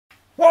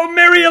Oh,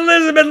 Mary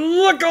Elizabeth,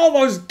 look all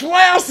those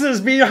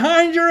glasses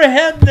behind your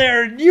head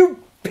there.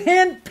 You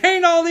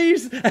paint all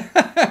these.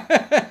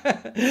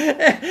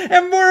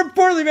 And more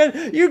importantly,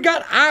 man, you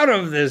got out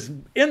of this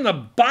in the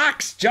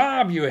box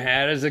job you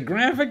had as a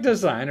graphic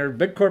designer,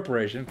 big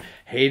corporation,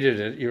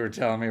 hated it, you were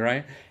telling me,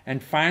 right?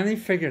 And finally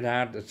figured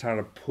out how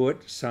to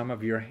put some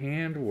of your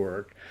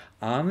handwork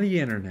on the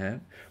internet.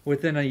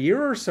 Within a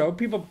year or so,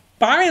 people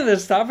buying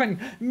this stuff and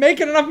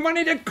making enough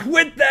money to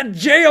quit that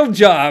jail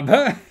job,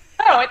 huh?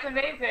 Oh, it's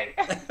amazing.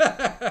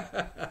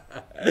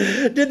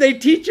 Did they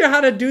teach you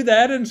how to do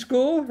that in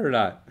school or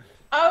not?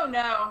 Oh, no.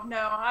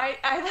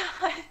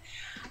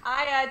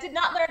 I did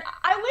not learn.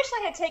 I wish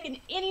I had taken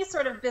any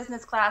sort of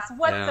business class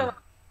whatsoever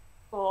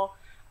in school.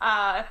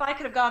 If I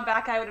could have gone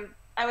back, I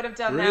would have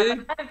done Really?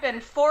 that. But I've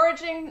been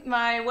foraging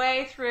my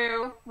way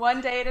through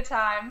one day at a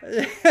time.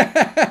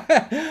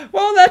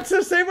 Well, that's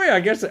the same way.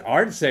 I guess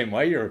art's the same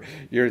way.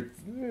 You're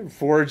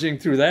foraging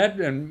through that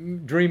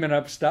and dreaming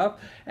up stuff.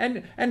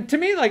 And to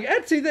me, like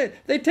Etsy,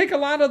 they take a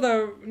lot of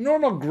the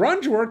normal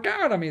grunge work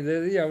out. I mean,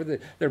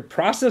 they're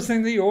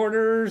processing the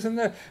orders and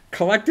the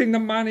collecting the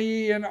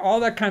money and all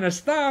that kind of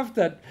stuff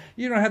that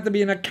you don't have to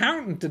be an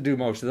accountant to do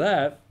most of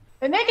that.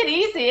 They make it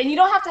easy, and you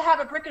don't have to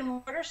have a brick and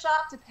mortar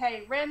shop to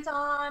pay rent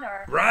on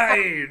or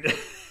Right.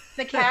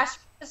 the cash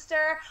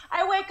register.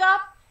 I wake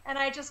up and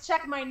I just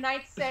check my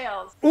night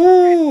sales.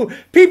 Ooh,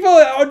 people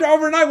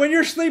overnight when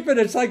you're sleeping,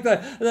 it's like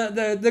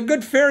the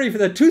good fairy,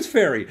 the tooth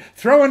fairy,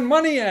 throwing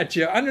money at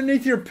you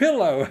underneath your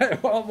pillow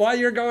while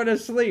you're going to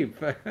sleep.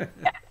 Yeah,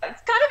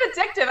 it's kind of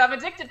addictive. I'm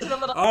addicted to the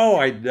little. Oh,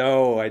 I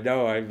know.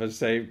 I'm the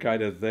same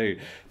kind of thing.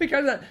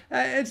 Because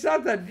it's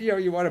not that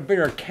you want a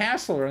bigger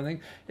castle or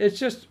anything. It's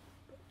just,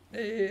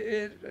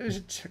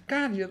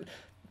 God,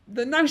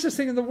 the nicest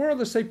thing in the world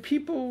is say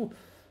people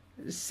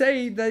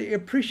say they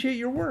appreciate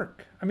your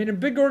work. I mean, in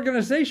big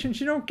organizations,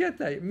 you don't get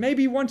that.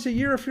 Maybe once a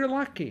year if you're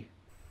lucky.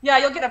 Yeah,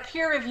 you'll get a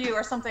peer review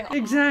or something.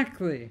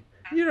 Exactly.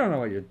 You don't know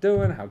what you're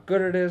doing, how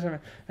good it is. I mean,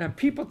 and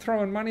people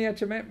throwing money at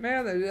you,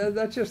 man,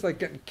 that's just like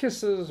getting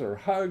kisses or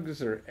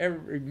hugs or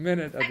every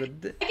minute of the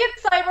day. I get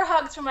cyber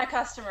hugs from my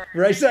customers.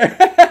 Right, so,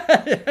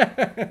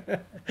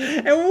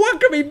 and what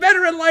could be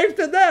better in life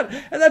than that?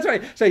 And that's why,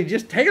 so you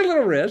just take a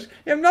little risk.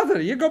 You have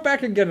nothing. You go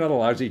back and get another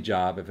lousy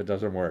job if it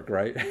doesn't work,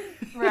 right?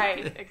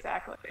 Right,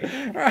 exactly.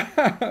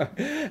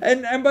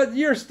 But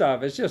your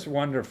stuff is just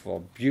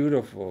wonderful,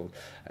 beautiful,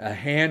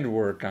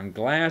 handwork on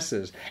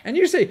glasses. And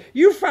you say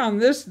you found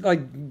this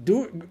like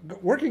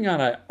working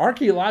on an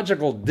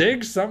archaeological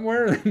dig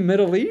somewhere in the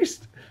Middle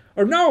East,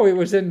 or no, it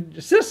was in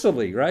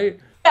Sicily, right?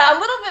 Yeah, a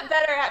little bit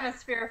better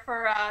atmosphere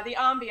for the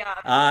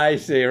ambiance. I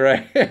see,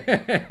 right.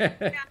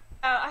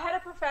 I had a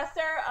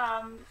professor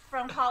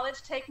from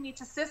college take me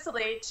to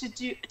Sicily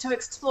to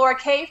explore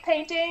cave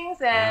paintings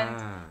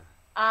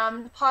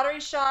and pottery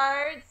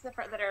shards that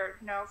are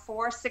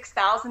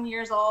 4,000-6,000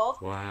 years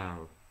old.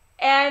 Wow.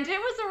 And it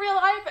was a real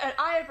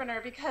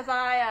eye-opener because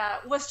I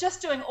was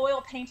just doing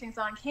oil paintings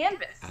on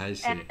canvas. I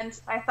see.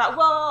 And I thought,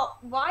 well,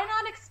 why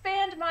not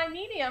expand my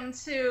medium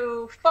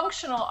to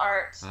functional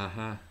art?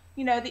 Uh-huh.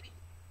 The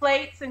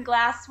plates and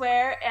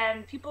glassware,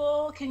 and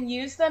people can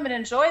use them and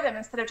enjoy them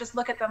instead of just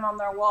look at them on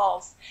their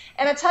walls.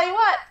 And I tell you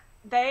what,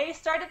 they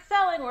started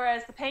selling,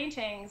 whereas the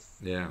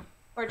paintings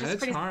were just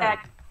pretty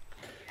stagnant.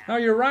 No,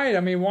 you're right. I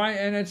mean, why?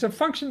 And it's a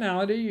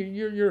functionality.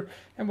 You're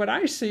and what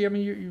I see, I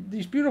mean,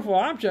 these beautiful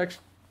objects,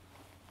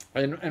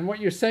 and what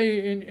you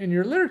say in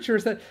your literature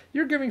is that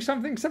you're giving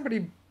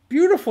somebody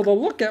beautiful to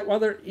look at while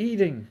they're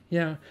eating,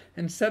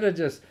 instead of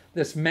just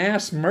this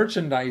mass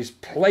merchandise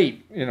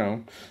plate,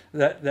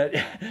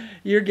 that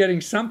you're getting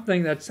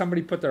something that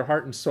somebody put their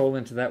heart and soul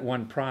into that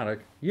one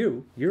product,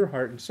 your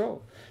heart and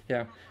soul,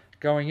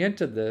 going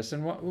into this.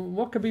 And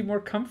what could be more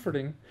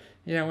comforting,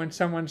 in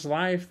someone's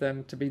life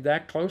than to be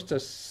that close to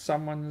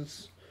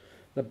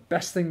the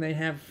best thing they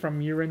have from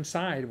your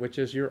inside, which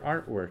is your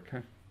artwork, huh?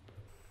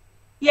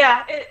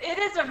 Yeah, it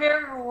is a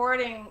very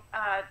rewarding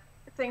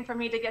thing for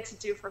me to get to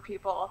do for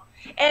people.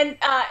 And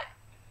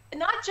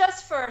not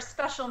just for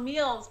special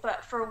meals,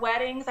 but for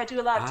weddings. I do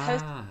a lot of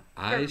toast.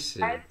 I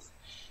see.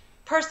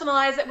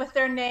 Personalize it with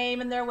their name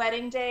and their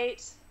wedding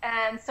date.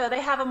 And so they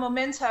have a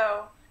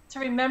memento to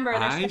remember.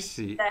 I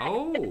see.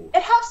 Oh.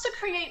 It helps to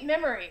create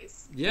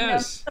memories.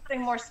 Yes. Something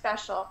more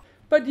special.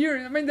 But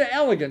the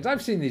elegance,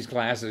 I've seen these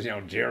glasses,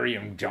 Jerry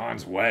and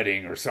John's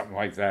wedding or something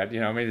like that.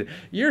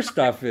 Your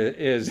stuff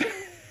is...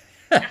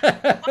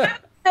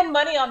 Spend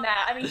money on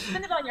that. I mean,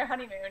 spend it on your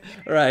honeymoon.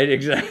 Right,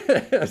 exactly.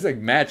 It's like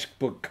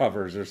matchbook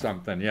covers or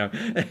something,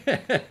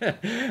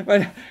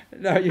 But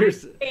no, you're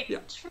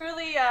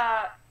truly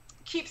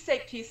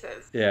keepsake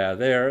pieces. Yeah,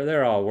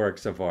 they're all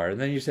works of art.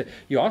 And then you say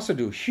you also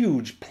do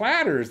huge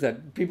platters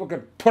that people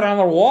could put on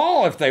their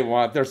wall if they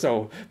want.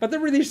 But they're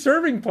really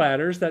serving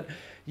platters that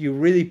you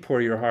really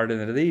pour your heart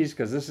into these,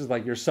 because this is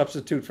like your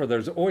substitute for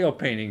those oil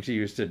paintings you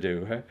used to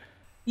do, huh?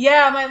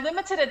 Yeah, my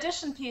limited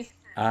edition pieces.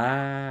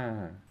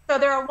 So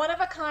they're a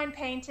one-of-a-kind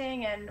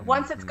painting, and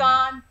once it's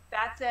gone,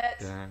 that's it.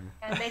 Yeah.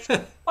 And they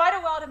take quite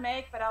a while to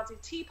make, but I'll do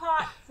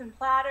teapots and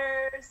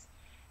platters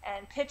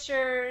and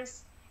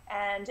pitchers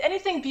and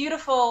anything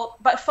beautiful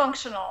but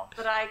functional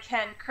that I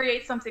can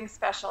create something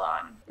special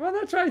on. Well,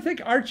 that's what I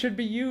think art should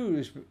be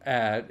used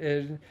at.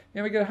 Is,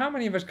 because how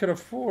many of us could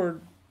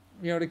afford,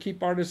 to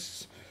keep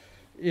artists,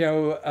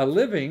 a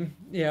living,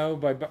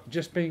 by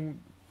just being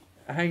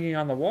hanging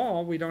on the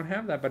wall? We don't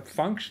have that, but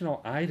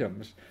functional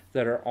items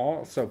that are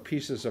also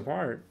pieces of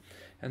art.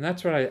 And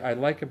that's what I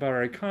like about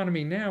our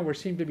economy now. We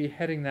seem to be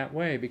heading that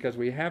way because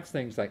we have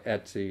things like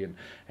Etsy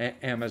and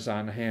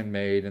Amazon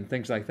Handmade and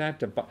things like that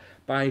to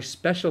buy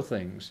special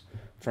things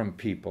from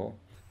people.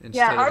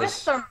 Yeah,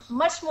 artists are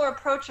much more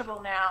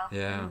approachable now.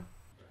 Yeah.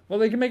 Well,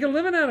 they can make a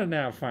living out of it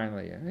now,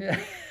 finally. Yeah.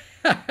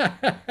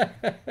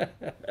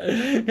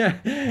 Yeah.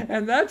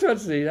 And that's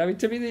what's neat. I mean,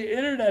 to me, the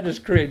internet is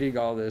creating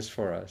all this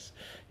for us,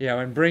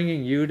 and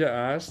bringing you to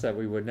us that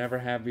we would never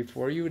have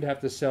before. You would have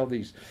to sell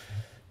these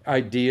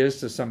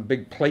ideas to some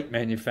big plate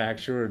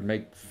manufacturer and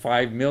make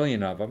 5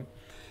 million of them.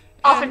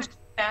 Often,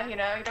 you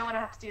don't want to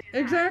have to do that.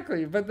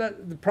 Exactly, but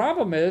the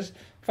problem is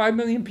 5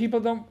 million people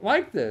don't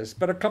like this,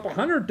 but a couple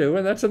hundred do,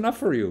 and that's enough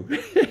for you.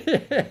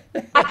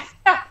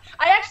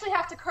 I actually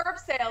have to curb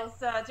sales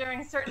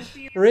during certain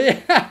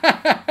seasons.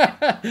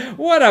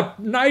 What a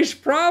nice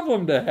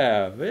problem to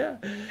have, yeah.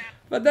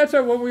 But that's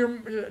why when we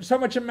were so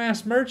much in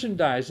mass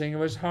merchandising, it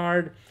was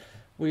hard.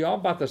 We all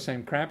bought the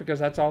same crap because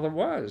that's all there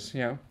was,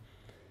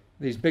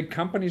 These big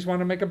companies want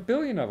to make 1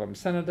 billion of them.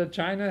 Send it to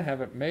China,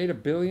 have it made 1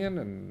 billion,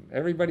 and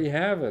everybody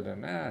have it.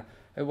 And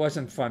it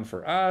wasn't fun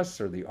for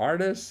us or the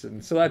artists.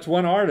 And so that's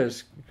one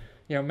artist,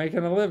 making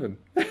a living.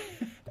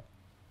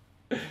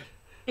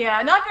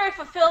 Yeah, not very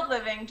fulfilled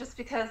living, just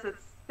because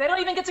they don't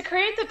even get to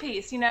create the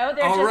piece. They're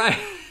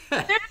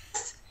they're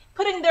just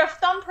putting their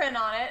thumbprint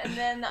on it, and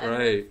then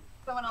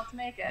someone else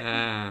make it.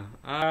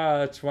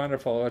 That's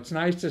wonderful. It's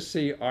nice to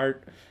see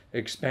art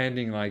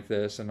expanding like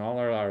this in all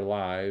of our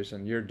lives,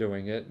 and you're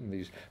doing it, and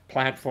these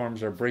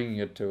platforms are bringing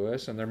it to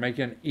us, and they're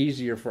making it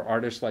easier for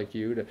artists like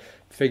you to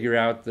figure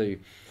out the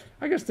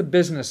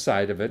business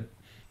side of it.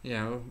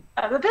 The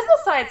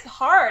business side's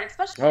hard,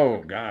 especially.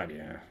 Oh God,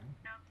 yeah.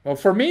 Well,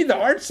 for me, the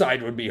art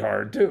side would be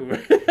hard too.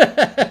 Thank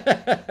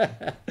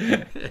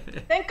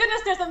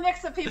goodness there's a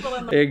mix of people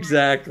in the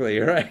Exactly,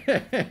 right.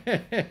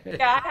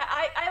 Yeah,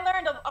 I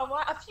learned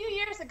a few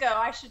years ago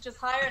I should just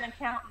hire an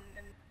accountant.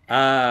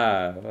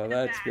 Well,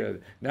 that's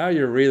good. Now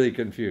you're really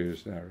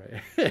confused. All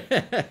right.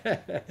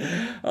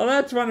 Well,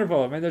 that's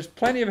wonderful. I mean, there's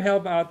plenty of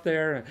help out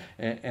there,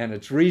 and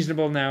it's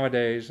reasonable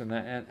nowadays, and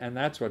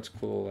that's what's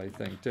cool, I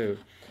think, too,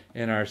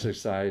 in our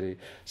society.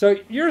 So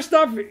your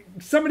stuff,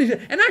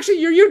 and actually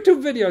your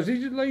YouTube videos,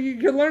 you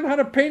can learn how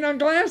to paint on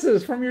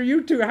glasses from your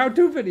YouTube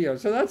how-to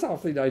videos. So that's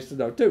awfully nice to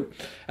know, too.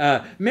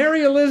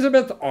 Mary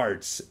Elizabeth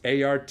Arts,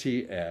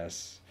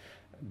 ARTS.com.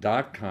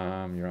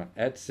 You're on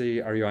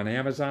Etsy. Are you on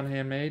Amazon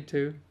Handmade,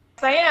 too?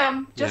 I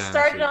am. Just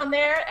started on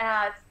there.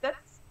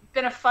 That's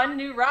been a fun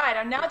new ride.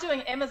 I'm now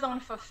doing Amazon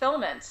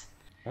fulfillment.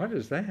 What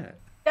is that?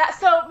 Yeah,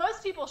 so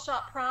most people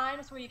shop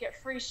Primes where you get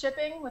free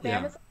shipping with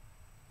Amazon.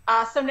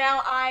 So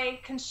now I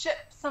can ship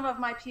some of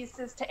my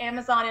pieces to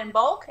Amazon in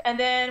bulk, and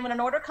then when an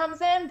order comes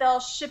in, they'll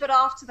ship it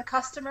off to the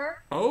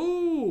customer.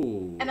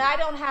 Oh. And I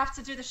don't have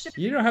to do the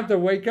shipping. You don't have to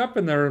wake up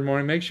in there in the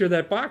morning, make sure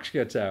that box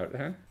gets out,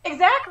 huh?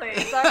 Exactly.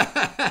 So I'm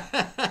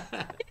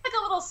like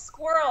a little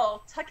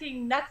squirrel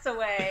tucking nuts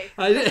away.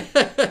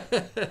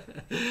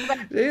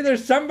 See,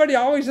 there's somebody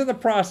always in the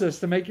process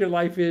to make your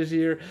life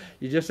easier.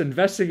 You just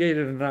investigate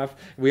it enough.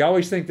 We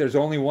always think there's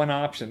only one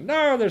option.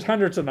 No, there's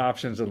hundreds of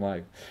options in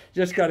life.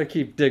 Just got to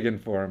keep digging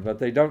for them. But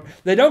they don't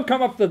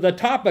come up to the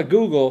top of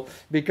Google,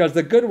 because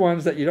the good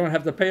ones that you don't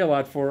have to pay a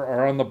lot for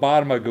are on the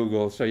bottom of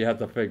Google, so you have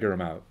to figure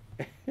them out.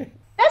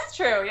 That's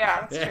true.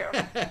 Yeah, that's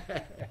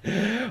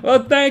true.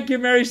 Well, thank you,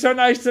 Mary. So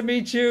nice to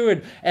meet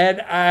you.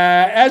 And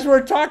as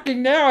we're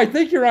talking now, I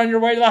think you're on your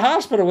way to the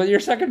hospital with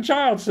your second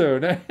child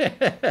soon. 9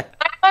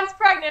 months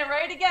pregnant,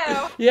 ready to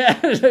go.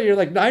 Yeah, so you're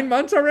like 9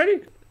 months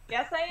already?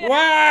 Yes, I am.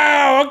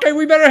 Wow. Okay,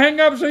 we better hang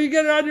up so you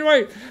get on your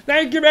way.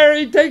 Thank you,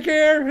 Mary. Take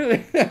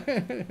care.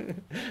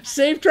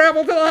 Safe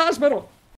travel to the hospital.